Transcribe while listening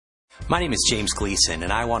My name is James Gleason,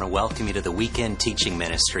 and I want to welcome you to the weekend teaching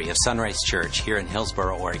ministry of Sunrise Church here in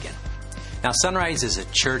Hillsboro, Oregon. Now, Sunrise is a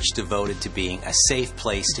church devoted to being a safe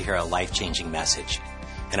place to hear a life-changing message.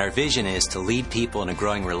 And our vision is to lead people in a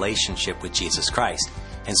growing relationship with Jesus Christ.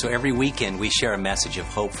 And so every weekend we share a message of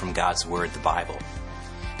hope from God's Word, the Bible.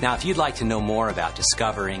 Now, if you'd like to know more about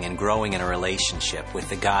discovering and growing in a relationship with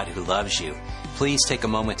the God who loves you, please take a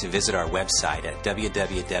moment to visit our website at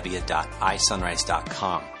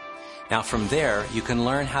www.isunrise.com. Now, from there, you can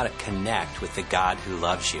learn how to connect with the God who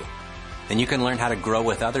loves you. Then you can learn how to grow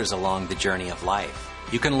with others along the journey of life.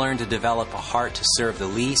 You can learn to develop a heart to serve the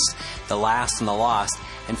least, the last, and the lost.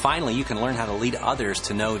 And finally, you can learn how to lead others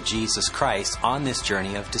to know Jesus Christ on this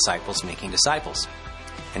journey of disciples making disciples.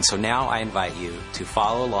 And so now I invite you to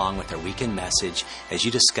follow along with our weekend message as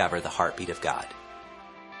you discover the heartbeat of God.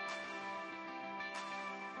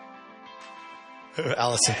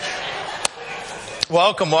 Allison.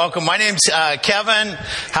 Welcome. My name's Kevin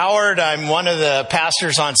Howard. I'm one of the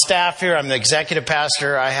pastors on staff here. I'm the executive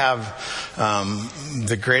pastor. I have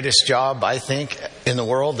the greatest job, I think, in the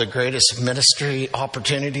world, the greatest ministry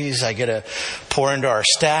opportunities. I get to pour into our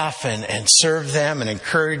staff and serve them and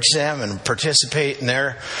encourage them and participate in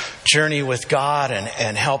their journey with God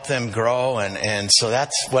and help them grow. And so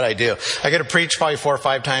that's what I do. I get to preach probably 4 or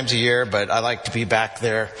 5 times a year, but I like to be back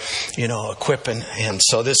there, equipping. And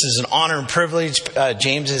so this is an honor and privilege.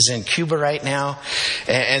 James is in Cuba right now.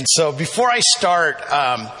 And so before I start,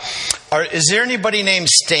 is there anybody named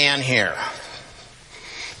Stan here?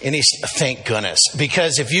 Thank goodness.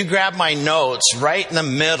 Because if you grab my notes right in the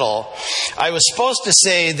middle, I was supposed to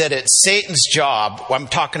say that it's Satan's job, I'm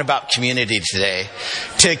talking about community today,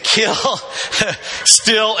 to kill,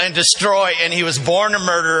 steal, and destroy. And he was born a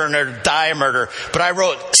murderer and to die a murderer. But I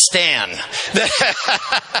wrote Stan.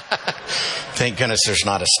 Thank goodness there's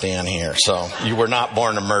not a Stan here. So you were not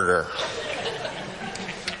born a murderer.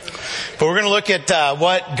 But we're going to look at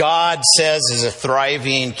what God says is a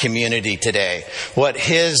thriving community today. What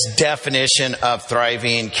His definition of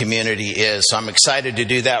thriving community is. So I'm excited to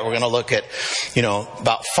do that. We're going to look at,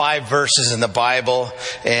 about 5 verses in the Bible.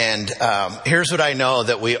 And here's what I know,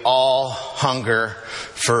 that we all hunger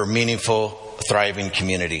for meaningful thriving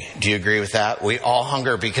community. Do you agree with that? We all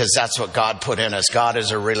hunger because that's what God put in us. God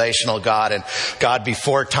is a relational God, and God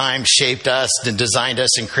before time shaped us and designed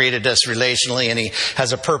us and created us relationally, and He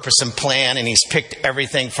has a purpose and plan, and He's picked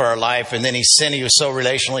everything for our life. And then He was so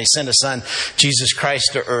relational, He sent His Son, Jesus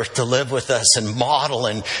Christ, to earth to live with us and model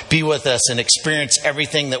and be with us and experience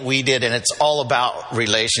everything that we did. And it's all about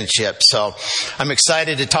relationships. So I'm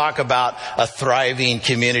excited to talk about a thriving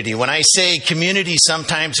community. When I say community,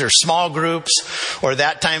 sometimes they're small groups or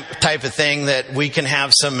that type of thing that we can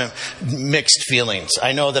have some mixed feelings.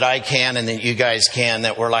 I know that I can, and that you guys can,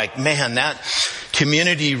 that we're like, man, that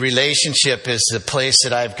community relationship is the place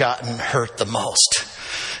that I've gotten hurt the most.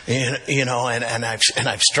 And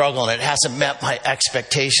I've struggled, and it hasn't met my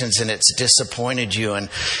expectations, and it's disappointed you. And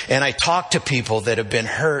I talk to people that have been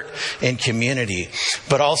hurt in community.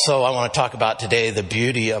 But also I want to talk about today the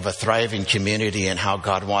beauty of a thriving community and how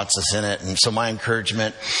God wants us in it. And so my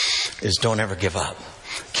encouragement is don't ever give up.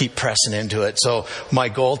 Keep pressing into it. So my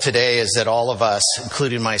goal today is that all of us,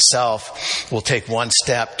 including myself, will take one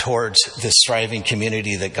step towards this thriving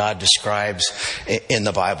community that God describes in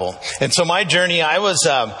the Bible. And so my journey, I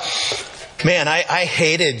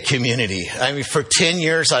hated community. I mean, for 10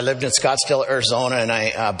 years, I lived in Scottsdale, Arizona, and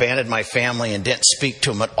I abandoned my family and didn't speak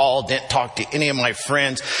to them at all, didn't talk to any of my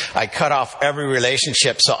friends. I cut off every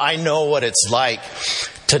relationship. So I know what it's like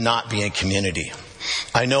to not be in community.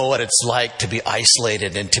 I know what it's like to be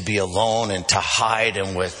isolated and to be alone and to hide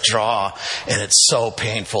and withdraw. And it's so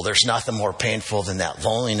painful. There's nothing more painful than that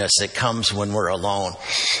loneliness that comes when we're alone.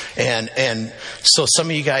 And so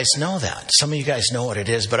some of you guys know that. Some of you guys know what it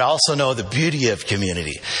is. But I also know the beauty of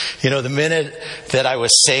community. The minute that I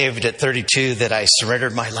was saved at 32, that I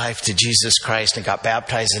surrendered my life to Jesus Christ and got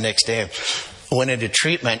baptized the next day, went into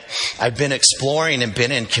treatment, I've been exploring and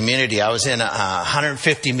been in community. I was in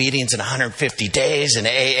 150 meetings in 150 days, and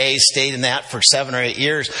AA, stayed in that for 7 or 8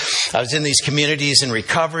 years. I was in these communities in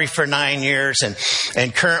recovery for 9 years, and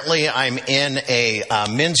currently I'm in a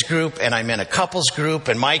men's group, and I'm in a couples group,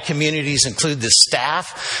 and my communities include the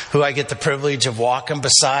staff who I get the privilege of walking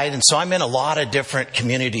beside. And so I'm in a lot of different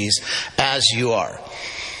communities, as you are.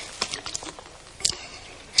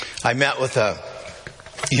 I met with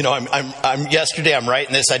yesterday I'm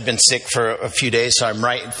writing this. I'd been sick for a few days, so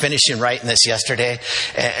I'm finishing writing this yesterday.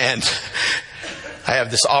 And I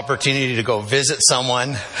have this opportunity to go visit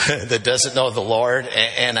someone that doesn't know the Lord,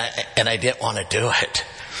 and I didn't want to do it.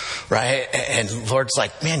 right? And Lord's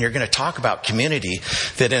like, man, you're going to talk about community,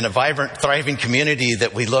 that in a vibrant, thriving community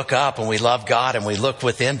that we look up and we love God and we look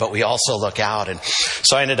within, but we also look out. And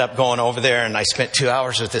so I ended up going over there and I spent 2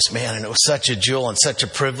 hours with this man, and it was such a jewel and such a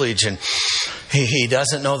privilege. And he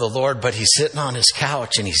doesn't know the Lord, but he's sitting on his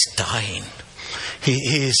couch and he's dying.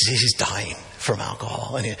 He's dying from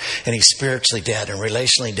alcohol, and he's spiritually dead and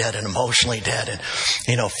relationally dead and emotionally dead,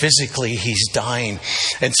 and physically he's dying.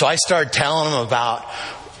 And so I started telling him about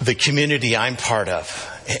the community I'm part of,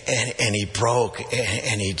 and he broke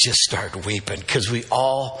and he just started weeping, because we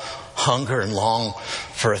all hunger and long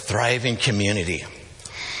for a thriving community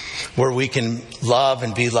where we can love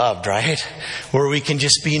and be loved, right? Where we can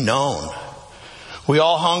just be known. We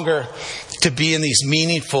all hunger to be in these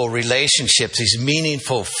meaningful relationships, these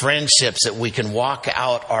meaningful friendships that we can walk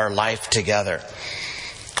out our life together.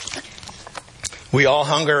 We all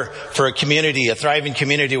hunger for a community, a thriving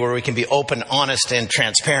community where we can be open, honest, and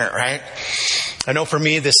transparent, right? I know for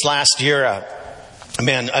me this last year,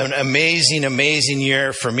 an amazing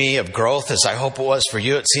year for me of growth, as I hope it was for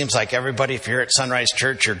you. It seems like everybody, if you're at Sunrise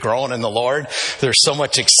Church, you're growing in the Lord. There's so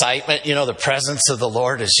much excitement. The presence of the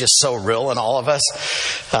Lord is just so real in all of us.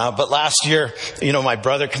 But last year, my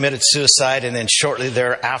brother committed suicide, and then shortly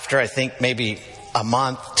thereafter, I think maybe a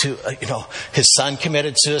month to, his son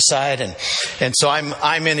committed suicide. And so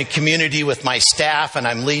I'm in a community with my staff, and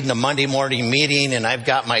I'm leading a Monday morning meeting, and I've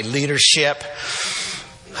got my leadership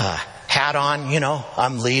hat on,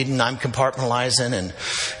 I'm leading, I'm compartmentalizing,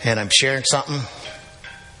 and I'm sharing something.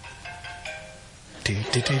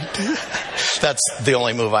 That's the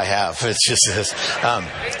only move I have. It's just this.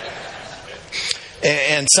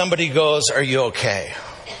 And somebody goes, "Are you okay?"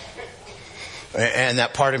 And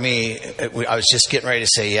that part of me, I was just getting ready to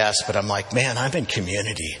say yes, but I'm like, man, I'm in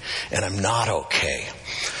community and I'm not okay.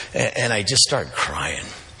 And I just started crying.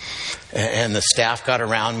 And the staff got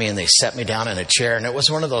around me and they set me down in a chair. And it was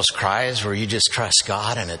one of those cries where you just trust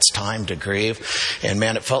God and it's time to grieve. And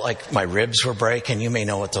man, it felt like my ribs were breaking. You may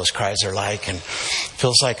know what those cries are like. And it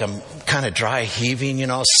feels like I'm kind of dry heaving,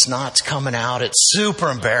 snot's coming out. It's super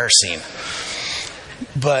embarrassing.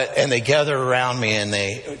 And they gathered around me and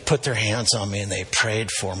they put their hands on me and they prayed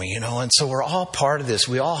for me, and so we're all part of this.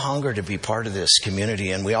 We all hunger to be part of this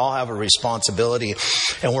community, and we all have a responsibility,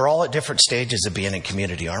 and we're all at different stages of being in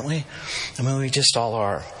community, aren't we? We just all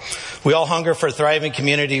are. We all hunger for a thriving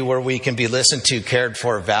community where we can be listened to, cared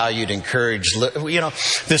for, valued, encouraged.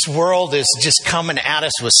 This world is just coming at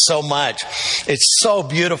us with so much. It's so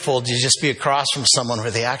beautiful to just be across from someone where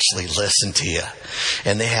they actually listen to you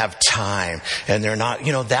and they have time and they're not,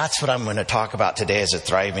 that's what I'm going to talk about today as a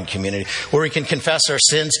thriving community, where we can confess our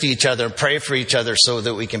sins to each other and pray for each other so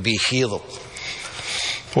that we can be healed.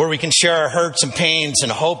 Where we can share our hurts and pains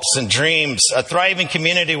and hopes and dreams. A thriving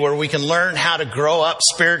community where we can learn how to grow up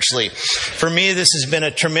spiritually. For me, this has been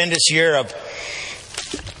a tremendous year of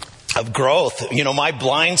growth. My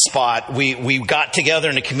blind spot, we got together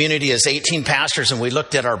in a community as 18 pastors and we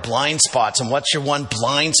looked at our blind spots and what's your one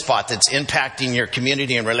blind spot that's impacting your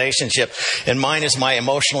community and relationship. And mine is my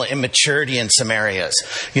emotional immaturity in some areas.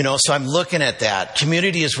 So I'm looking at that.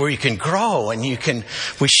 Community is where you can grow and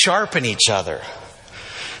we sharpen each other.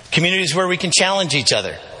 Communities where we can challenge each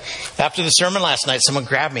other. After the sermon last night, someone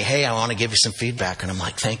grabbed me. "Hey, I want to give you some feedback." And I'm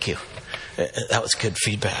like, "Thank you. That was good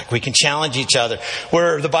feedback." We can challenge each other.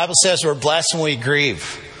 Where the Bible says we're blessed when we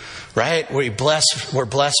grieve, right? We're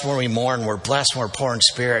blessed when we mourn. We're blessed when we're poor in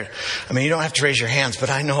spirit. You don't have to raise your hands, but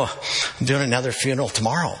I know I'm doing another funeral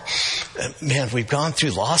tomorrow. Man, we've gone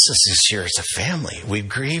through losses this year as a family. We've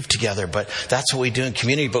grieved together, but that's what we do in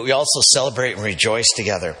community. But we also celebrate and rejoice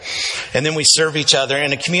together. And then we serve each other.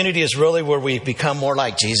 And a community is really where we become more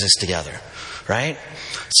like Jesus together, right?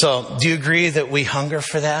 So do you agree that we hunger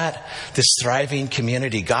for that? This thriving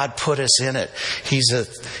community. God put us in it. He's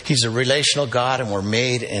a relational God and we're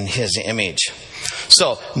made in His image.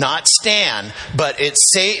 So not Stan, but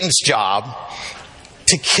it's Satan's job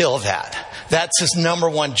to kill that. That's his number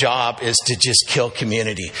one job, is to just kill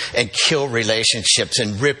community and kill relationships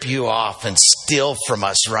and rip you off and steal from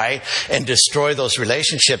us, right? And destroy those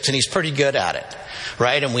relationships. And he's pretty good at it,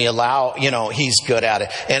 right? And we allow, he's good at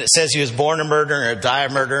it. And it says he was born a murderer and die a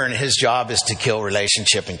murderer, and his job is to kill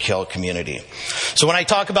relationship and kill community. So when I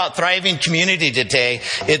talk about thriving community today,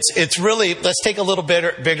 it's really, let's take a little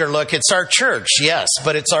bit bigger look. It's our church, yes,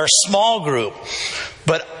 but it's our small group.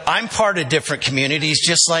 But I'm part of different communities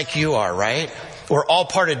just like you are, right? We're all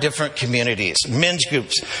part of different communities, men's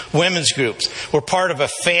groups, women's groups. We're part of a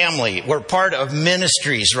family. We're part of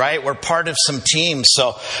ministries, right? We're part of some teams.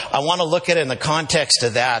 So I want to look at it in the context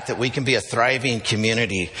of that we can be a thriving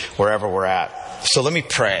community wherever we're at. So let me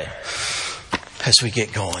pray. as we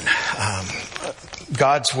get going.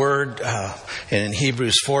 God's word in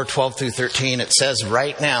Hebrews 4:12 through 13, it says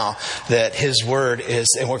right now that his word is,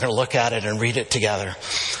 and we're going to look at it and read it together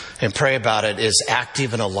and pray about it, is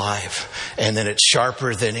active and alive, and that it's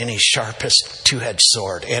sharper than any sharpest two-edged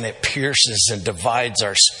sword, and it pierces and divides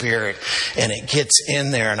our spirit, and it gets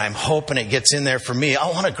in there, and I'm hoping it gets in there for me.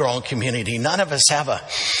 I want to grow in community. None of us have a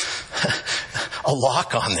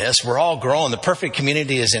lock on this. We're all growing. The perfect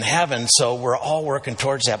community is in heaven, so we're all working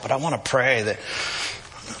towards that. But I want to pray that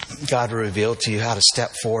God will reveal to you how to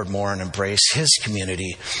step forward more and embrace his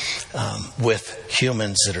community with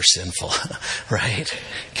humans that are sinful, right?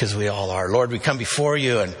 Because we all are. Lord, we come before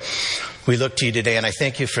you and we look to you today, and I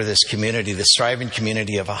thank you for this community, this thriving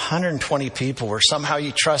community of 120 people where somehow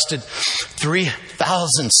you trusted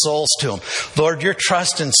 3,000 souls to them. Lord, you're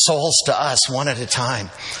trusting souls to us one at a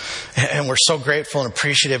time. And we're so grateful and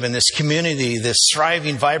appreciative in this community, this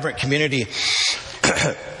thriving, vibrant community.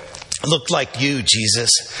 Looked like you, Jesus.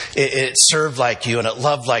 It served like you, and it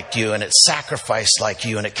loved like you, and it sacrificed like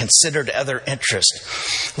you, and it considered other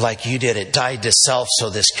interests like you did. It died to self so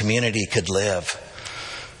this community could live.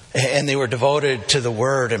 And they were devoted to the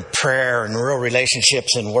word and prayer and real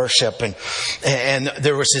relationships and worship. And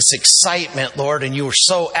there was this excitement, Lord, and you were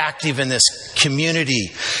so active in this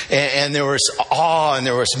community. And there was awe and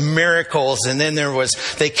there was miracles. And then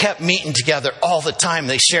they kept meeting together all the time.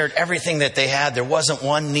 They shared everything that they had. There wasn't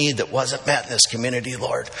one need that wasn't met in this community,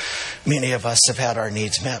 Lord. Many of us have had our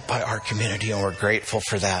needs met by our community, and we're grateful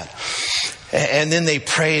for that. And then they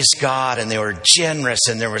praised God, and they were generous,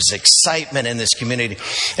 and there was excitement in this community.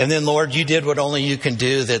 And then, Lord, you did what only you can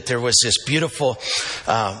do, that there was this beautiful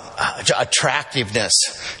attractiveness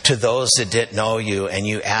to those that didn't know you, and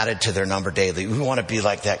you added to their number daily. We want to be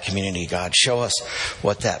like that community, God. Show us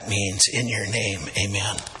what that means in your name.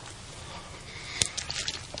 Amen.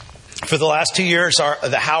 For the last 2 years,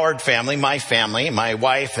 the Howard family, my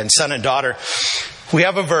wife and son and daughter, we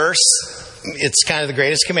have a verse. It's kind of the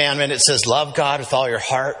greatest commandment. It says, love God with all your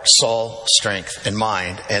heart, soul, strength, and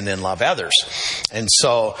mind, and then love others. And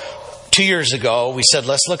so 2 years ago, we said,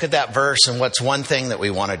 let's look at that verse and what's one thing that we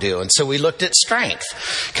want to do. And so we looked at strength,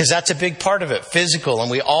 because that's a big part of it, physical. And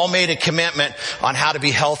we all made a commitment on how to be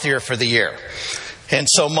healthier for the year. And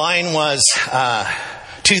so mine was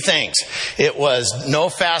two things. It was no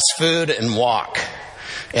fast food and walk.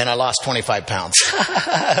 And I lost 25 pounds.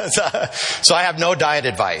 So I have no diet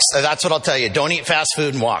advice. That's what I'll tell you. Don't eat fast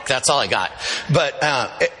food and walk. That's all I got. But,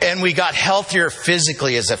 and we got healthier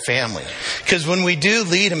physically as a family. Because when we do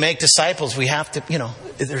lead and make disciples, we have to,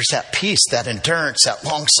 there's that peace, that endurance, that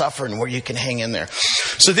long suffering where you can hang in there.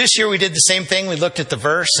 So this year we did the same thing. We looked at the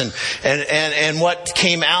verse and what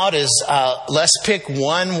came out is, let's pick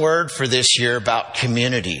one word for this year about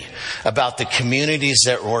community, about the communities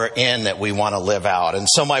that we're in that we want to live out. And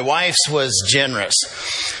so my wife's was generous.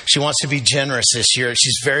 She wants to be generous this year.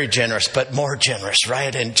 She's very generous, but more generous,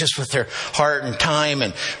 right? And just with her heart and time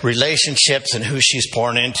and relationships and who she's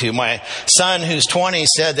pouring into. My son, who's 20,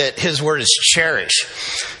 said that his word is cherish.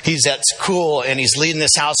 That's cool, and he's leading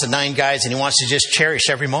this house of 9 guys, and he wants to just cherish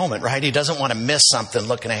every moment, right? He doesn't want to miss something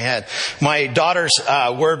looking ahead. My daughter's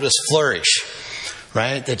word was flourish.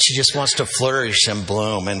 Right? That she just wants to flourish and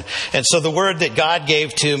bloom. And so the word that God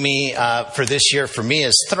gave to me for this year for me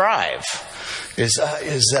is thrive. Is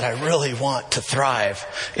that I really want to thrive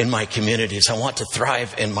in my communities. I want to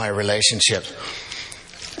thrive in my relationships.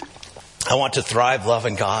 I want to thrive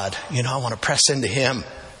loving God. I want to press into him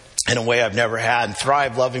in a way I've never had, and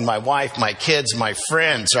thrive loving my wife, my kids, my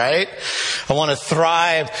friends, right? I want to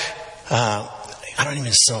thrive I don't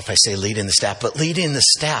even know if I say leading the staff, but leading the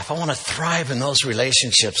staff. I want to thrive in those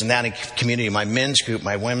relationships and that community, my men's group,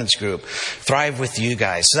 my women's group. Thrive with you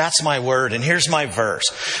guys. So that's my word. And here's my verse.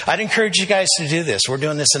 I'd encourage you guys to do this. We're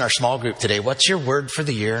doing this in our small group today. What's your word for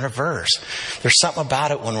the year in a verse? There's something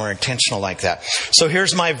about it when we're intentional like that. So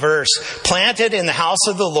here's my verse. Planted in the house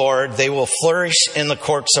of the Lord, they will flourish in the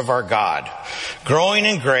courts of our God. Growing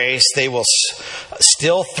in grace, they will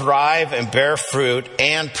still thrive and bear fruit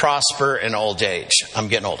and prosper in old age. I'm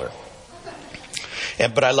getting older.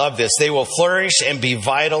 But I love this. They will flourish and be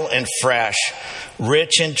vital and fresh,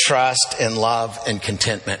 rich in trust and love and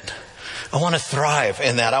contentment. I want to thrive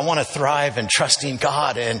in that. I want to thrive in trusting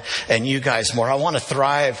God and you guys more. I want to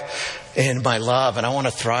thrive in my love, and I want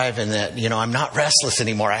to thrive in that. I'm not restless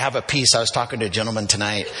anymore. I have a peace. I was talking to a gentleman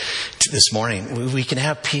this morning. We can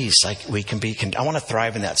have peace. I want to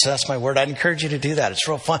thrive in that. So that's my word. I'd encourage you to do that. It's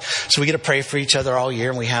real fun. So we get to pray for each other all year,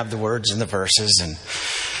 and we have the words and the verses, and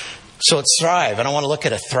So it's thrive, and I want to look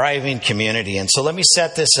at a thriving community. And so let me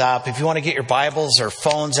set this up. If you want to get your Bibles or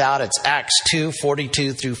phones out, it's Acts 2,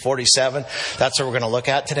 42 through 47. That's what we're going to look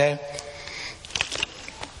at today.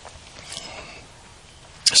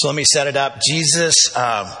 So let me set it up. Jesus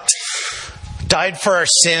died for our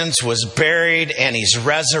sins, was buried, and he's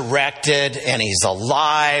resurrected, and he's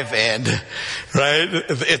alive. And right,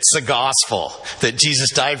 it's the gospel that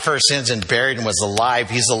Jesus died for our sins and buried and was alive.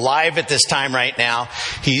 He's alive at this time right now.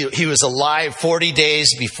 He was alive 40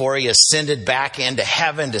 days before he ascended back into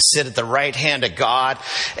heaven to sit at the right hand of God.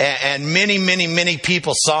 And many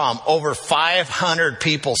people saw him. Over 500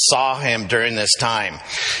 people saw him during this time.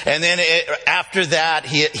 And then after that,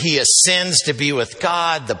 he ascends to be with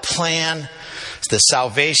God. The plan, the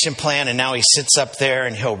salvation plan, and now he sits up there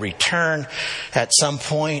and he'll return at some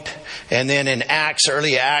point. And then in Acts,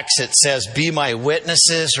 early Acts, it says, be my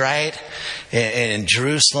witnesses, right? In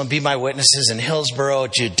Jerusalem, be my witnesses in Hillsboro,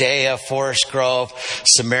 Judea, Forest Grove,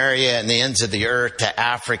 Samaria, and the ends of the earth, to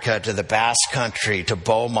Africa, to the Basque Country, to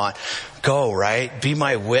Beaumont. Go, right? Be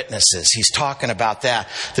my witnesses. He's talking about that.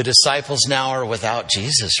 The disciples now are without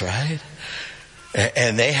Jesus, right?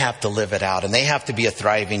 And they have to live it out, and they have to be a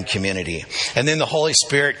thriving community. And then the Holy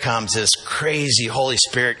Spirit comes, this crazy Holy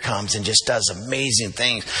Spirit comes and just does amazing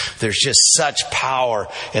things. There's just such power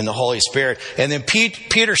in the Holy Spirit. And then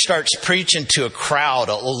Peter starts preaching to a crowd,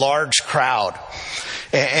 a large crowd.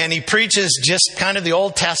 And he preaches just kind of the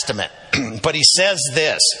Old Testament. But he says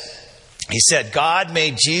this. He said, God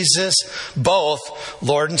made Jesus both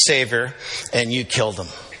Lord and Savior, and you killed him.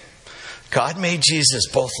 God made Jesus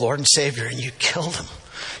both Lord and Savior, and you killed him.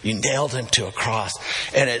 You nailed him to a cross.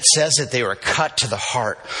 And it says that they were cut to the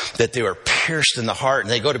heart, that they were pierced in the heart. And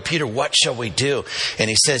they go to Peter, what shall we do? And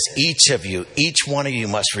he says, each one of you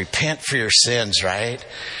must repent for your sins, right?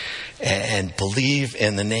 And believe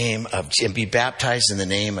in the name of, and be baptized in the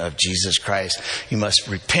name of Jesus Christ. You must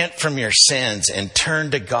repent from your sins and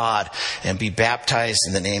turn to God and be baptized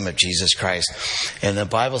in the name of Jesus Christ. And the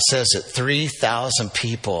Bible says that 3,000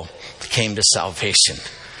 people came to salvation.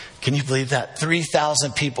 Can you believe that?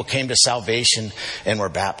 3,000 people came to salvation and were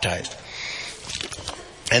baptized.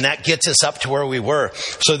 And that gets us up to where we were.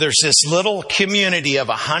 So there's this little community of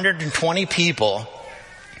 120 people,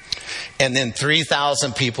 and then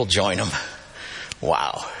 3,000 people join them.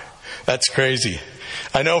 Wow. That's crazy.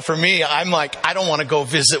 I know for me, I'm like, I don't want to go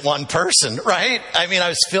visit one person, right? I mean, I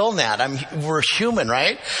was feeling that. We're human,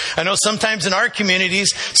 right? I know sometimes in our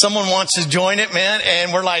communities, someone wants to join it, man,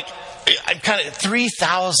 and we're like,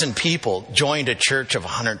 3,000 people joined a church of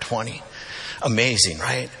 120. Amazing,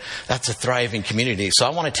 right? That's a thriving community. So I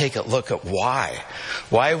want to take a look at why.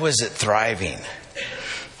 Why was it thriving?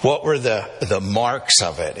 What were the marks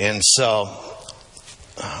of it? And so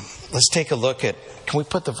let's take a look at, can we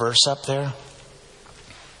put the verse up there?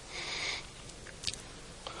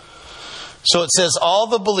 So it says, all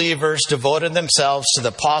the believers devoted themselves to the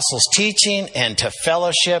apostles' teaching and to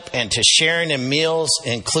fellowship and to sharing in meals,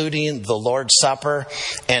 including the Lord's Supper,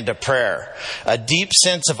 and to prayer. A deep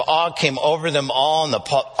sense of awe came over them all, and the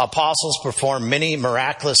apostles performed many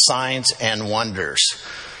miraculous signs and wonders.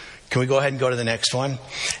 Can we go ahead and go to the next one?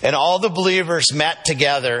 And all the believers met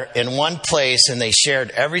together in one place, and they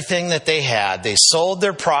shared everything that they had. They sold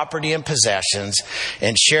their property and possessions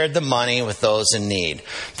and shared the money with those in need.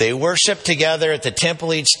 They worshiped together at the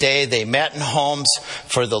temple each day. They met in homes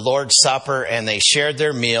for the Lord's Supper, and they shared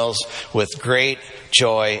their meals with great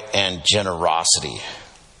joy and generosity.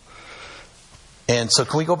 And so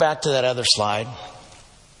can we go back to that other slide?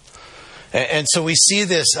 And so we see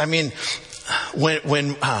this, I mean,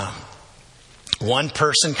 when one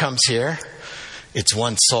person comes here, it's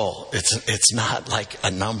one soul. It's not like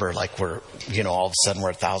a number, like we're, all of a sudden we're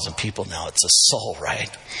 1,000 people now. It's a soul, right?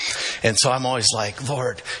 And so I'm always like,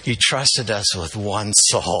 Lord, you trusted us with one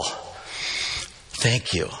soul.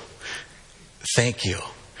 Thank you. Thank you.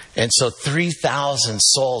 And so 3,000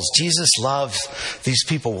 souls. Jesus loves these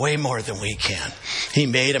people way more than we can. He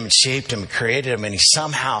made them and shaped them and created them. And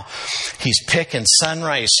he's picking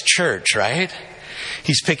Sunrise Church, right?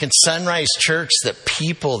 He's picking Sunrise Church that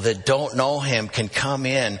people that don't know him can come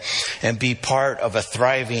in and be part of a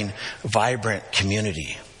thriving, vibrant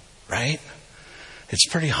community, right? It's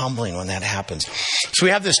pretty humbling when that happens. So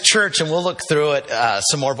we have this church, and we'll look through it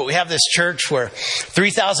some more, but we have this church where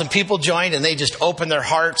 3,000 people joined, and they just opened their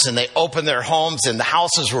hearts and they opened their homes, and the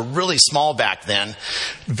houses were really small back then,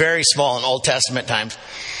 very small in Old Testament times.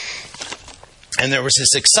 And there was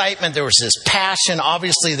this excitement, there was this passion.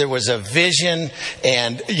 Obviously, there was a vision,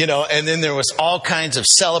 and then there was all kinds of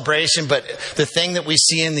celebration. But the thing that we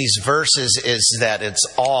see in these verses is that it's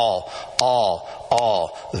all,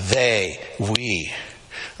 they, we.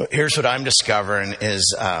 Here's what I'm discovering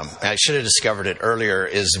is, I should have discovered it earlier,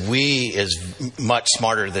 is we is much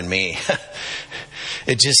smarter than me.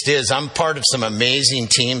 It just is. I'm part of some amazing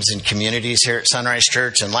teams and communities here at Sunrise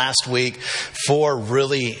Church. And last week, 4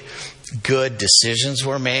 really good decisions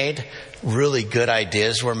were made. Really good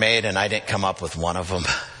ideas were made. And I didn't come up with one of them.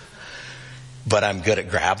 But I'm good at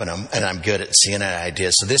grabbing them. And I'm good at seeing an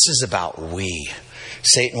idea. So this is about we.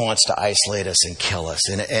 Satan wants to isolate us and kill us.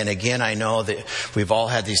 And again, I know that we've all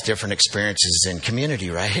had these different experiences in community,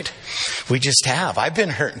 right? We just have. I've been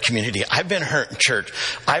hurt in community. I've been hurt in church.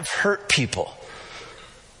 I've hurt people.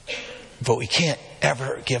 But we can't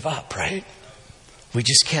ever give up, right? We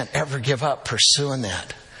just can't ever give up pursuing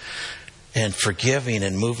that and forgiving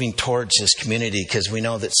and moving towards this community, because we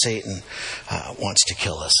know that Satan wants to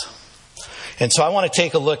kill us. And so I want to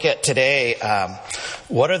take a look at today,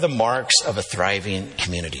 what are the marks of a thriving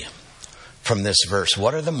community? From this verse,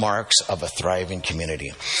 what are the marks of a thriving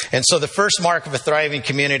community? And so the first mark of a thriving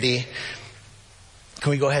community,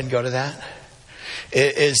 can we go ahead and go to that?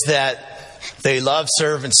 Is that they love,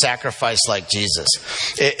 serve, and sacrifice like Jesus.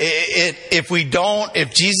 If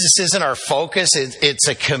Jesus isn't our focus, it's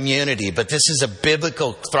a community. But this is a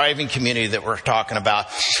biblical, thriving community that we're talking about.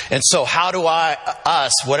 And so how do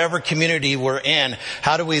us, whatever community we're in,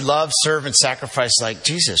 how do we love, serve, and sacrifice like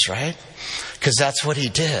Jesus, right? Because that's what he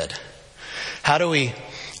did. How do we,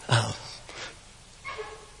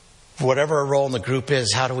 whatever our role in the group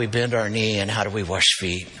is, how do we bend our knee and how do we wash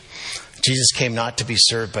feet? Jesus came not to be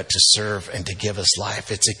served, but to serve and to give his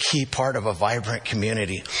life. It's a key part of a vibrant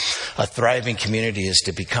community. A thriving community is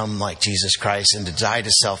to become like Jesus Christ and to die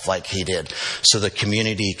to self like he did, so the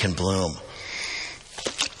community can bloom.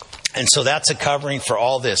 And so that's a covering for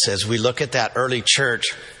all this. As we look at that early church,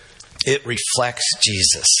 it reflects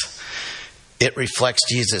Jesus. It reflects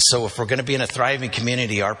Jesus. So if we're going to be in a thriving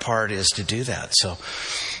community, our part is to do that. So,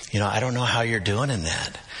 I don't know how you're doing in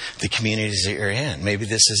that. The communities that you're in. Maybe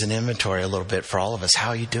this is an inventory a little bit for all of us. How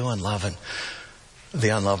are you doing loving the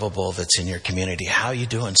unlovable that's in your community? How are you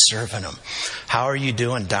doing serving them? How are you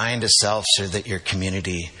doing dying to self so that your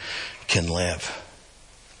community can live?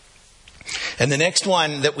 And the next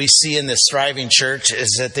one that we see in this thriving church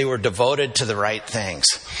is that they were devoted to the right things.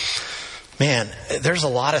 Man, there's a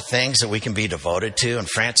lot of things that we can be devoted to. And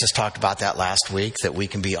Francis talked about that last week, that we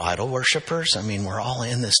can be idol worshipers. I mean, we're all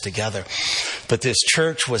in this together. But this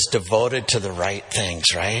church was devoted to the right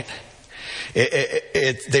things, right?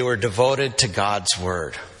 They were devoted to God's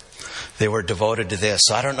word. They were devoted to this.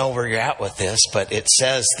 So I don't know where you're at with this, but it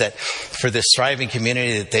says that for this thriving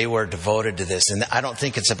community that they were devoted to this. And I don't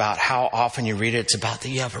think it's about how often you read it. It's about that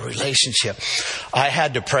you have a relationship. I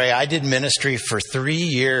had to pray. I did ministry for 3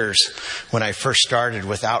 years when I first started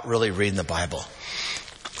without really reading the Bible.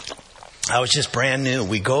 I was just brand new.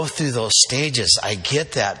 We go through those stages. I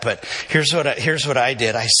get that. But here's what I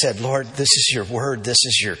did. I said, Lord, this is your word. This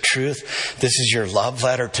is your truth. This is your love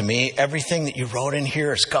letter to me. Everything that you wrote in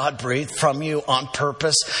here is God breathed from you on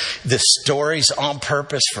purpose. The story's on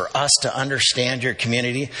purpose for us to understand your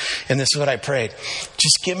community. And this is what I prayed.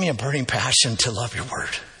 Just give me a burning passion to love your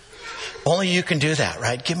word. Only you can do that,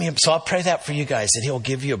 right? So I'll pray that for you guys, that he'll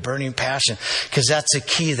give you a burning passion, because that's a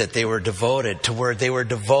key, that they were devoted to word. They were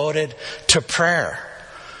devoted to prayer.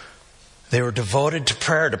 They were devoted to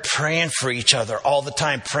prayer, to praying for each other all the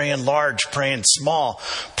time, praying large, praying small,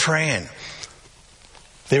 praying.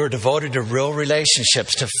 They were devoted to real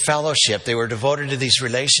relationships, to fellowship. They were devoted to these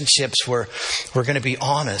relationships where we're going to be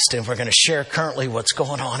honest and we're going to share currently what's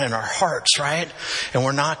going on in our hearts, right? And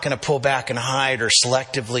we're not going to pull back and hide or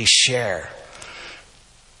selectively share.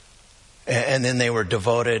 And then they were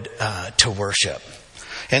devoted to worship.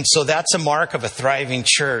 And so that's a mark of a thriving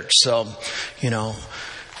church. So,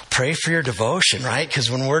 pray for your devotion, right?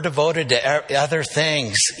 Because when we're devoted to other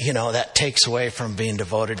things, that takes away from being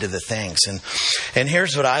devoted to the things. And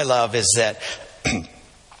here's what I love is that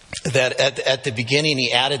at the beginning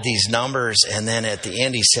he added these numbers, and then at the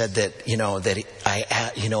end he said that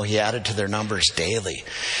he added to their numbers daily.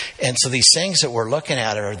 And so these things that we're looking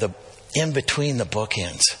at are the in between the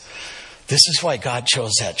bookends. This is why God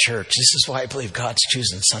chose that church. This is why I believe God's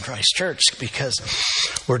choosing Sunrise Church, because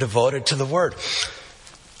we're devoted to the word.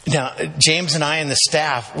 Now, James and I and the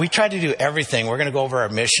staff, we try to do everything. We're going to go over our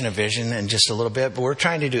mission and vision in just a little bit, but we're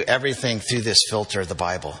trying to do everything through this filter of the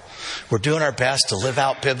Bible. We're doing our best to live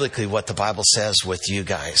out biblically what the Bible says with you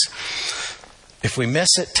guys. If we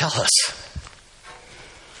miss it, tell us.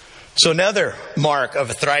 So another mark of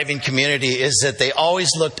a thriving community is that they always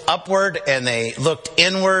looked upward and they looked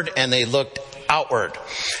inward and they looked outward.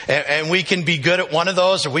 And we can be good at one of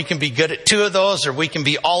those, or we can be good at two of those, or we can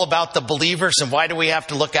be all about the believers and why do we have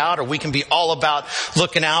to look out, or we can be all about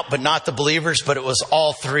looking out but not the believers. But it was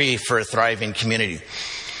all three for a thriving community.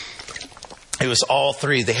 It was all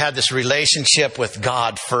three. They had this relationship with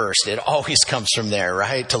God first. It always comes from there,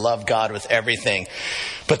 right? To love God with everything.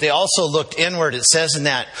 But they also looked inward. It says in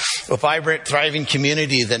that vibrant, thriving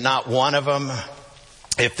community that not one of them,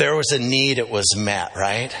 if there was a need, it was met,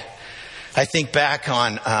 right? I think back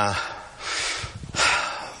on, a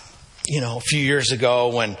few years ago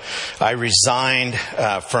when I resigned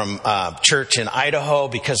from church in Idaho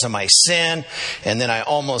because of my sin, and then I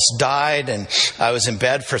almost died, and I was in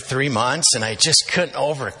bed for 3 months, and I just couldn't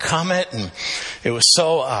overcome it, and it was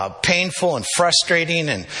so painful and frustrating,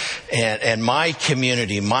 and my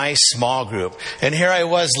community, my small group, and here I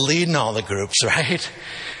was leading all the groups, right?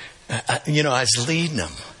 I was leading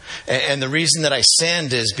them, and the reason that I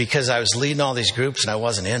sinned is because I was leading all these groups and I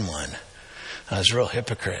wasn't in one. I was a real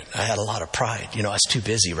hypocrite. I had a lot of pride. I was too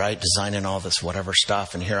busy, right? Designing all this whatever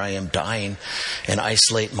stuff. And here I am dying and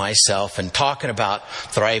isolating myself and talking about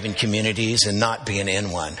thriving communities and not being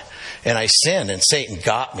in one. And I sinned and Satan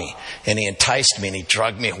got me and he enticed me and he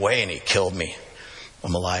drugged me away and he killed me.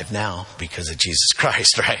 I'm alive now because of Jesus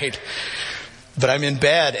Christ, right? But I'm in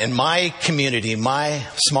bed and my community, my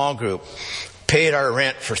small group, paid our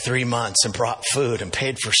rent for 3 months and brought food and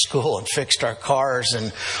paid for school and fixed our cars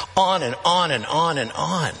and on and on and on and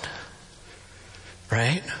on.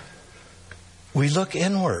 Right? We look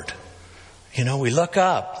inward. We look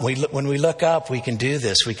up. When we look up, we can do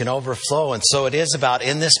this. We can overflow. And so it is about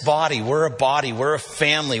in this body, we're a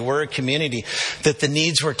family, we're a community, that the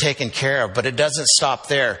needs were taken care of. But it doesn't stop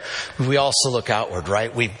there. We also look outward,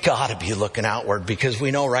 right? We've got to be looking outward because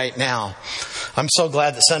we know right now. I'm so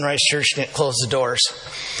glad that Sunrise Church didn't close the doors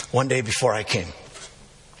one day before I came,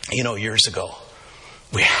 years ago.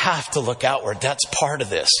 We have to look outward. That's part of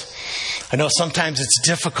this. I know sometimes it's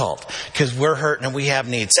difficult because we're hurting and we have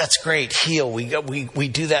needs. That's great. Heal. We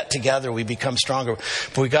do that together. We become stronger.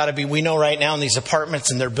 But we know right now in these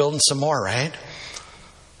apartments and they're building some more, right?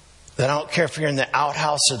 That I don't care if you're in the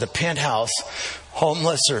outhouse or the penthouse,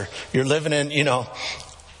 homeless, or you're living in,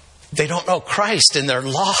 they don't know Christ and they're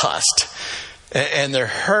lost. And they're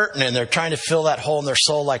hurting and they're trying to fill that hole in their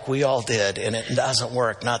soul like we all did. And it doesn't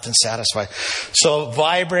work. Nothing satisfies. So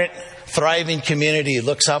vibrant, thriving community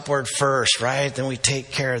looks upward first, right? Then we take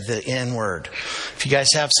care of the inward. If you guys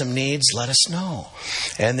have some needs, let us know.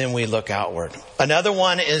 And then we look outward. Another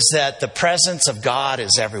one is that the presence of God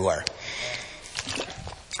is everywhere.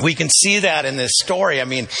 We can see that in this story. I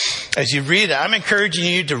mean, as you read it, I'm encouraging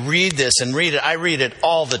you to read this and read it. I read it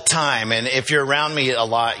all the time. And if you're around me a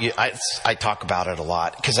lot, I talk about it a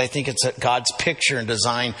lot because I think it's God's picture and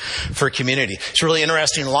design for community. It's really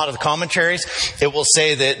interesting. A lot of the commentaries, it will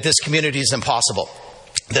say that this community is impossible.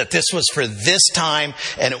 That this was for this time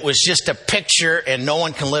and it was just a picture and no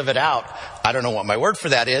one can live it out. I don't know what my word for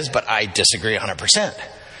that is, but I disagree 100%.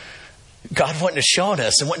 God wouldn't have shown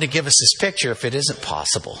us and wouldn't have given us this picture if it isn't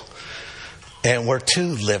possible. And we're to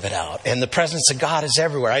live it out. And the presence of God is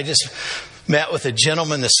everywhere. I just met with a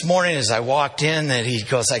gentleman this morning as I walked in that he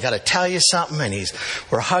goes, I got to tell you something. And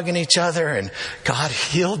we're hugging each other and God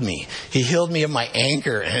healed me. He healed me of my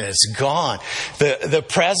anger and it's gone. The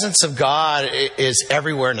presence of God is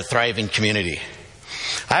everywhere in a thriving community.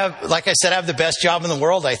 Like I said, I have the best job in the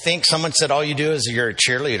world. I think someone said, all you do is you're a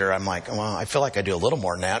cheerleader. I'm like, well, I feel like I do a little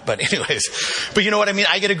more than that. But anyways, but you know what I mean?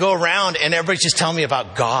 I get to go around and everybody's just telling me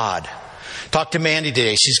about God. Talked to Mandy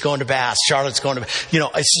today. She's going to Bass. Charlotte's going to,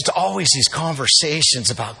 it's just always these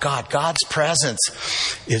conversations about God. God's presence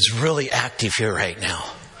is really active here right now.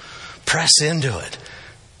 Press into it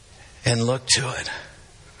and look to it.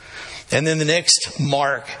 And then the next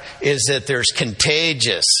mark is that there's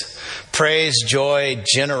contagious praise, joy,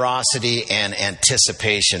 generosity, and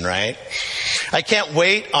anticipation, right? I can't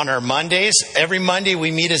wait on our Mondays. Every Monday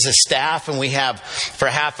we meet as a staff and we have for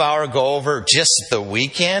a half hour go over just the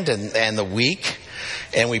weekend and the week.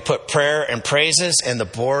 And we put prayer and praises and the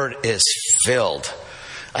board is filled.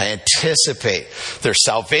 I anticipate there's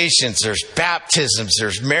salvations, there's baptisms,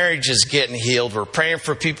 there's marriages getting healed. We're praying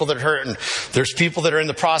for people that are hurting. There's people that are in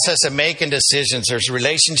the process of making decisions. There's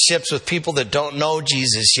relationships with people that don't know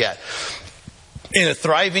Jesus yet. In a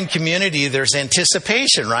thriving community, there's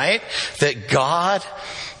anticipation, right? That God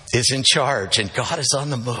is in charge and God is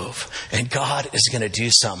on the move and God is going to do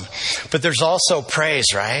something. But there's also praise,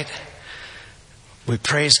 right? We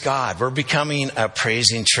praise God. We're becoming a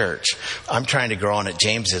praising church. I'm trying to grow on it.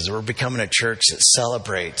 James is. We're becoming a church that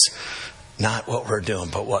celebrates Not what we're doing,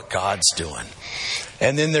 but what God's doing.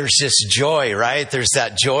 And then there's this joy, right? There's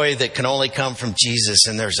that joy that can only come from Jesus.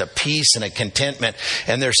 And there's a peace and a contentment.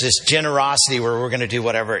 And there's this generosity where we're going to do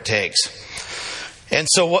whatever it takes. And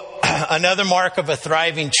so another mark of a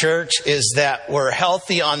thriving church is that we're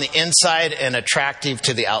healthy on the inside and attractive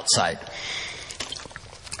to the outside.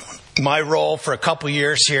 My role for a couple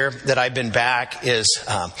years here that I've been back is,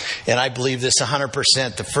 and I believe this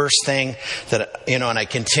 100%, the first thing that, and I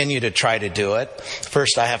continue to try to do it.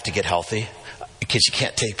 First, I have to get healthy. Because you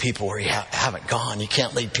can't take people where you haven't gone. You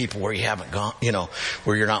can't lead people where you haven't gone,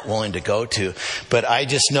 where you're not willing to go to. But I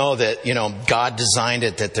just know that, God designed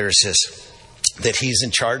it that there's this, that He's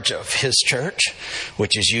in charge of His church,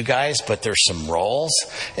 which is you guys, but there's some roles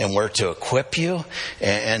and we're to equip you.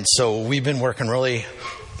 And so we've been working really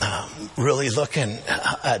looking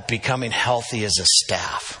at becoming healthy as a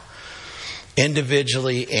staff.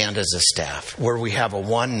 Individually and as a staff, where we have a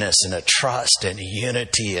oneness and a trust and a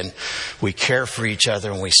unity, and we care for each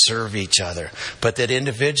other and we serve each other. But that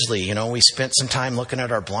individually, we spent some time looking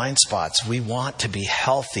at our blind spots. We want to be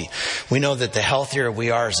healthy. We know that the healthier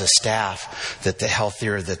we are as a staff, that the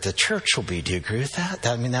healthier that the church will be. Do you agree with that?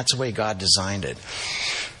 That's the way God designed it.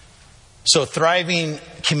 So thriving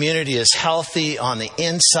community is healthy on the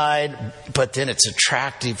inside, but then it's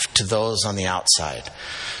attractive to those on the outside.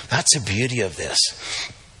 That's the beauty of this.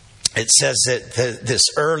 It says that this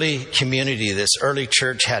early community, this early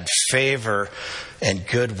church had favor and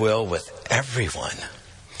goodwill with everyone.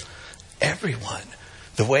 Everyone.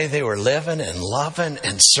 The way they were living and loving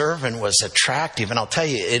and serving was attractive. And I'll tell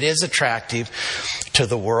you, it is attractive to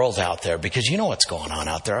the world out there, because you know what's going on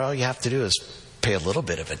out there. All you have to do is pay a little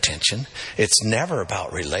bit of attention. It's never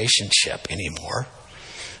about relationship anymore.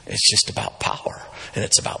 It's just about power, and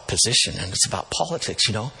it's about position, and it's about politics.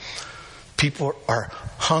 People are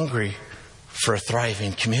hungry for a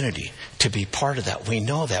thriving community, to be part of that. We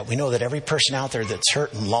know that. We know that every person out there that's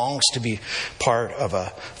hurting longs to be part of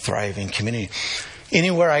a thriving community.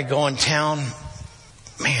 Anywhere I go in town,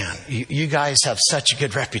 man, you guys have such a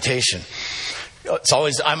good reputation.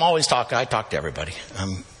 I'm always talking. I talk to everybody.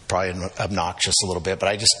 I'm probably obnoxious a little bit,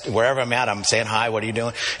 but wherever I'm at, I'm saying hi, what are you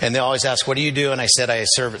doing? And they always ask, what do you do? And I said, I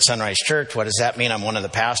serve at Sunrise Church. What does that mean? I'm one of the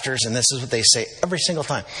pastors. And this is what they say every single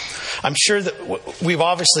time. I'm sure that we've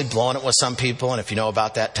obviously blown it with some people. And if you know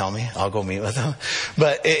about that, tell me. I'll go meet with them.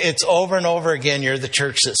 But it's over and over again. You're the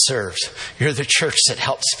church that serves. You're the church that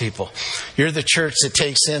helps people. You're the church that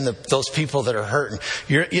takes in those people that are hurting.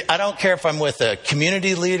 I don't care if I'm with a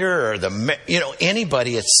community leader or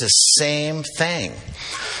anybody. It's the same thing.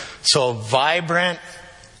 So vibrant,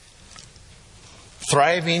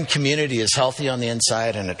 thriving community is healthy on the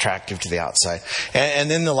inside and attractive to the outside.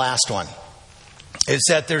 And then the last one is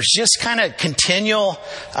that there's just kind of continual,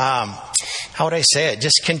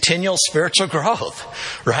 just continual spiritual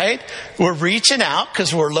growth, right? We're reaching out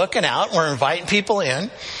because we're looking out, we're inviting people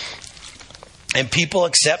in, and people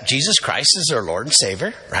accept Jesus Christ as their Lord and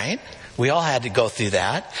Savior, right? We all had to go through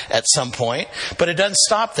that at some point, but it doesn't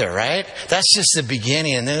stop there, right? That's just the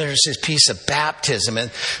beginning. And then there's this piece of baptism.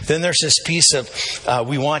 And then there's this piece of,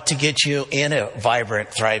 we want to get you in a vibrant,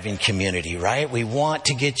 thriving community, right? We want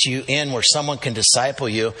to get you in where someone can disciple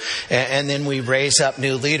you. And then we raise up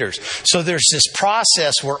new leaders. So there's this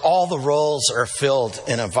process where all the roles are filled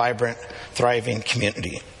in a vibrant, thriving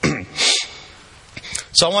community.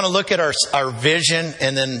 So I want to look at our vision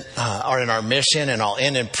and then in our mission, and I'll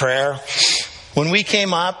end in prayer. When we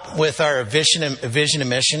came up with our vision and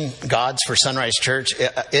mission, God's for Sunrise Church,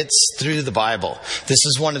 it's through the Bible. This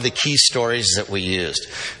is one of the key stories that we used.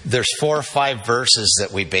 There's 4 or 5 verses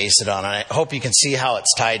that we base it on, and I hope you can see how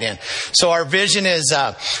it's tied in. So our vision is,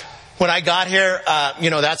 when I got here,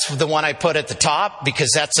 that's the one I put at the top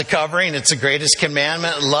because that's the covering. It's the greatest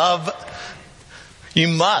commandment. You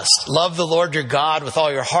must love the Lord your God with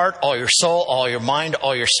all your heart, all your soul, all your mind,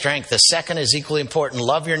 all your strength. The second is equally important.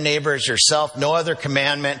 Love your neighbor as yourself. No other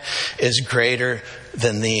commandment is greater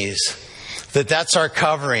than these. That's our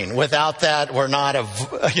covering. Without that, we're not a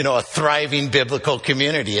thriving biblical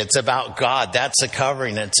community. It's about God. That's a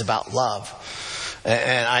covering. It's about love.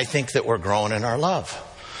 And I think that we're growing in our love.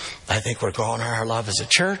 I think we're growing in our love as a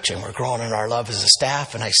church, and we're growing in our love as a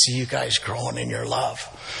staff. And I see you guys growing in your love.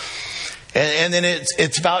 And then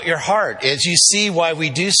it's about your heart. As you see why we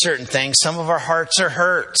do certain things, some of our hearts are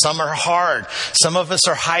hurt. Some are hard. Some of us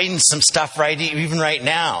are hiding some stuff even right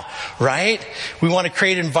now, right? We want to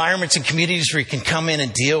create environments and communities where you can come in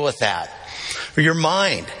and deal with that. Or your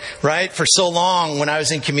mind, right? For so long, when I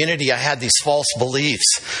was in community, I had these false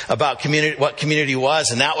beliefs about what community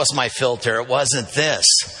was, and that was my filter. It wasn't this.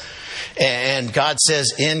 And God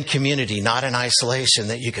says in community, not in isolation,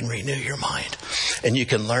 that you can renew your mind and you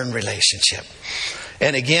can learn relationship.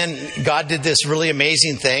 And again, God did this really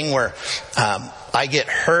amazing thing where I get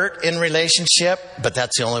hurt in relationship, but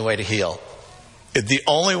that's the only way to heal. The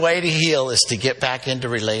only way to heal is to get back into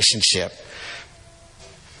relationship.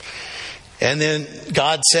 And then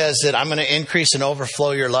God says that I'm going to increase and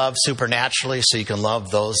overflow your love supernaturally so you can love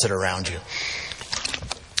those that are around you.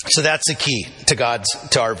 So that's the key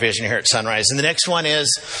to our vision here at Sunrise. And the next one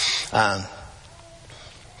is,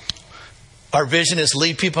 our vision is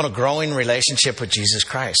lead people in a growing relationship with Jesus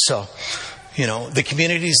Christ. So, the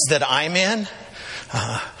communities that I'm in,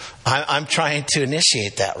 I'm trying to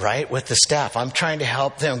initiate that, right, with the staff. I'm trying to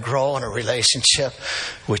help them grow in a relationship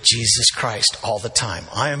with Jesus Christ all the time.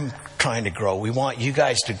 I'm trying to grow. We want you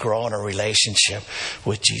guys to grow in a relationship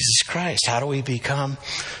with Jesus Christ. How do we become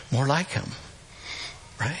more like Him,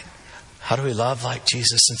 right? How do we love like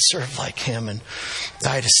Jesus and serve like Him and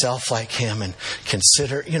die to self like Him and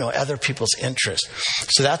consider, other people's interests?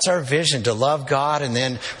 So that's our vision, to love God. And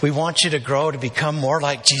then we want you to grow to become more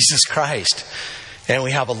like Jesus Christ. And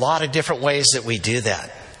we have a lot of different ways that we do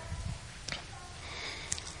that.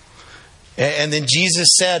 And then Jesus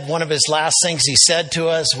said, one of His last things He said to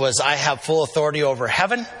us was, I have full authority over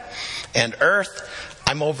heaven and earth.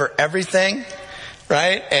 I'm over everything,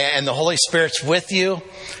 right? And the Holy Spirit's with you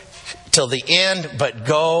till the end, but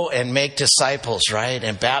go and make disciples, right?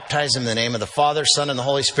 And baptize them in the name of the Father, Son, and the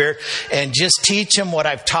Holy Spirit. And just teach them what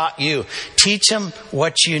I've taught you. Teach them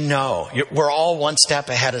what you know. We're all one step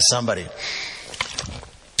ahead of somebody.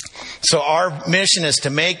 So our mission is to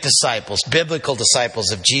make disciples, biblical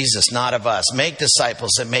disciples of Jesus, not of us. Make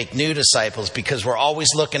disciples that make new disciples, because we're always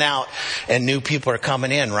looking out and new people are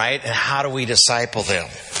coming in, right? And how do we disciple them?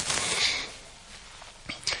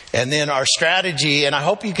 And then our strategy, and I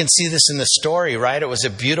hope you can see this in the story, right? It was a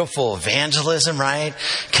beautiful evangelism, right?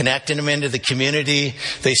 Connecting them into the community.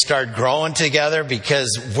 They start growing together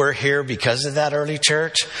because we're here because of that early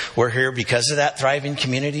church. We're here because of that thriving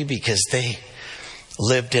community, because they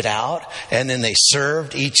lived it out. And then they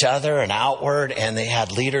served each other and outward, and they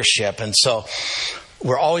had leadership. And so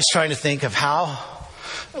we're always trying to think of how.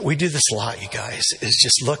 We do this a lot, you guys, is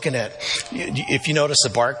just looking at, if you notice the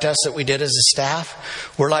bark test that we did as a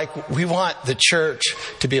staff, we want the church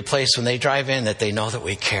to be a place when they drive in that they know that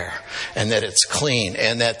we care and that it's clean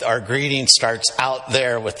and that our greeting starts out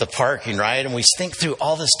there with the parking, right? And we think through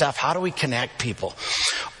all this stuff. How do we connect people?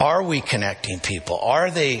 Are we connecting people? Are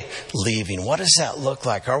they leaving? What does that look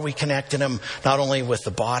like? Are we connecting them not only with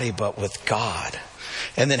the body, but with God?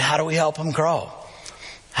 And then how do we help them grow?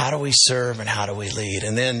 How do we serve and how do we lead?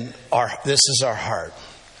 And then this is our heart.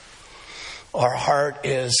 Our heart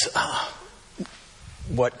is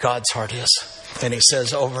what God's heart is. And He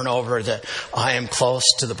says over and over that I am close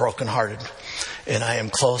to the brokenhearted. And I am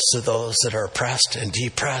close to those that are oppressed and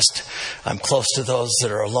depressed. I'm close to those that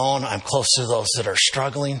are alone. I'm close to those that are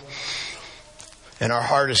struggling. And our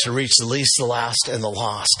heart is to reach the least, the last, and the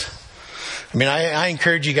lost. I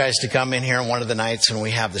encourage you guys to come in here on one of the nights when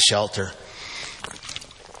we have the shelter.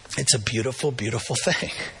 It's a beautiful, beautiful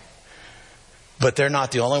thing. But they're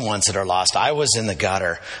not the only ones that are lost. I was in the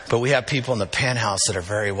gutter, but we have people in the penthouse that are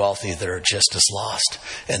very wealthy that are just as lost,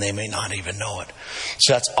 and they may not even know it.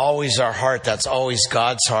 So that's always our heart. That's always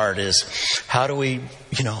God's heart, is how do we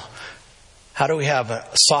have a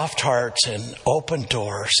soft hearts and open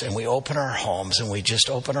doors, and we open our homes and we just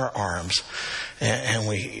open our arms and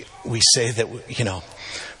we say that,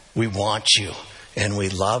 we want you. And we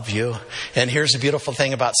love you. And here's the beautiful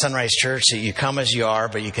thing about Sunrise Church, that you come as you are,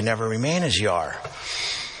 but you can never remain as you are.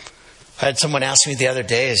 I had someone ask me the other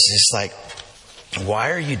day, it's just like,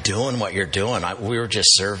 why are you doing what you're doing? We were just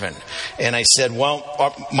serving. And I said,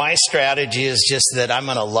 well, my strategy is just that I'm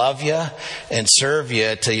going to love you and serve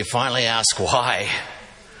you till you finally ask why.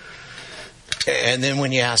 And then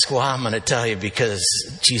when you ask why, I'm going to tell you, because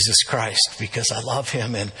Jesus Christ, because I love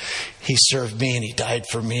Him and He served me and He died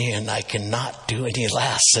for me and I cannot do any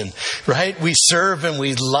less. And right, we serve and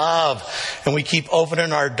we love and we keep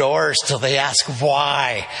opening our doors till they ask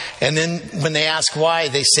why. And then when they ask why,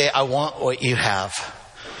 they say, I want what you have.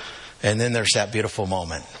 And then there's that beautiful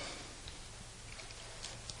moment.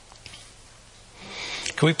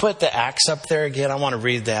 Can we put the Acts up there again? I want to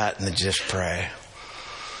read that and then just pray.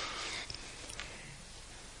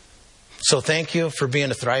 So thank you for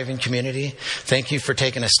being a thriving community. Thank you for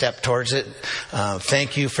taking a step towards it.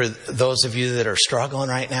 Thank you for those of you that are struggling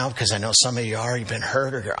right now, because I know some of you are. You've been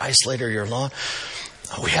hurt or you're isolated or you're alone.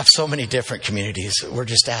 We have so many different communities. We're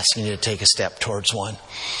just asking you to take a step towards one.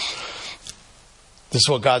 This is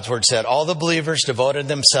what God's word said. All the believers devoted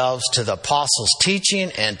themselves to the apostles' teaching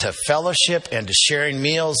and to fellowship and to sharing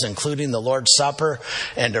meals, including the Lord's Supper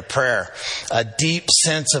and to prayer. A deep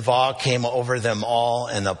sense of awe came over them all,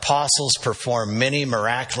 and the apostles performed many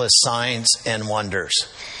miraculous signs and wonders.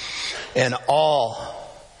 And all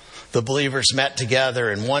the believers met together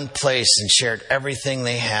in one place and shared everything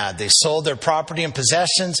they had. They sold their property and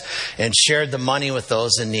possessions and shared the money with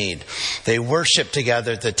those in need. They worshiped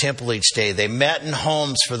together at the temple each day. They met in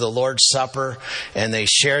homes for the Lord's Supper, and they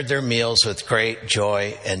shared their meals with great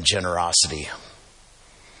joy and generosity.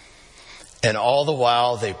 And all the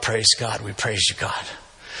while they praised God. We praise you, God.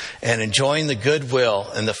 And enjoying the goodwill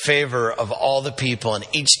and the favor of all the people. And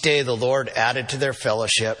each day the Lord added to their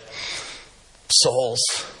fellowship souls,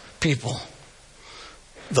 people,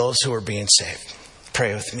 those who are being saved.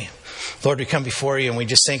 Pray with me. Lord, we come before you and we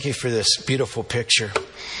just thank you for this beautiful picture.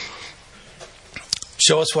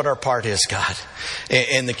 Show us what our part is, God,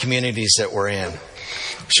 in the communities that we're in.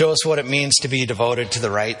 Show us what it means to be devoted to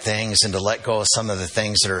the right things and to let go of some of the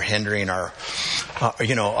things that are hindering our,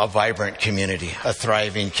 a vibrant community, a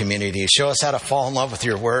thriving community. Show us how to fall in love with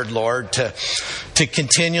your word, Lord, to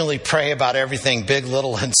continually pray about everything, big,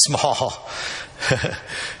 little, and small.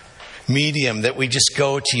 Medium, that we just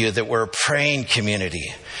go to you, that we're a praying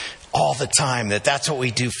community all the time, that's what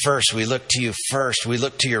we do first. We look to you first. We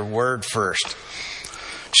look to your word first.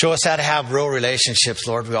 Show us how to have real relationships,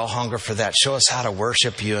 Lord. We all hunger for that. Show us how to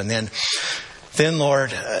worship you. And then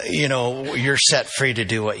Lord, you're set free to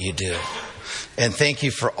do what you do. And thank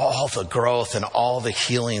you for all the growth and all the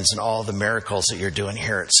healings and all the miracles that you're doing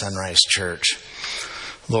here at Sunrise Church.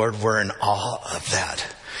 Lord, we're in awe of that.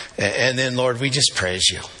 And then, Lord, we just praise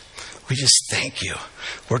you. We just thank you.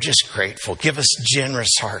 We're just grateful. Give us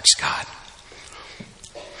generous hearts, God.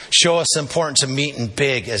 Show us the importance of meeting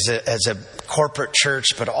big as a corporate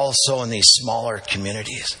church, but also in these smaller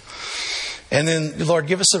communities. And then, Lord,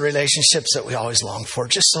 give us the relationships that we always long for.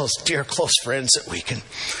 Just those dear, close friends that we can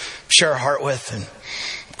share our heart with and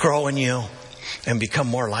grow in you and become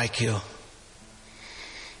more like you.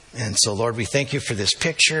 And so, Lord, we thank you for this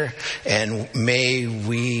picture, and may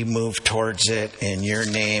we move towards it in your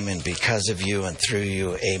name and because of you and through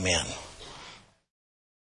you. Amen.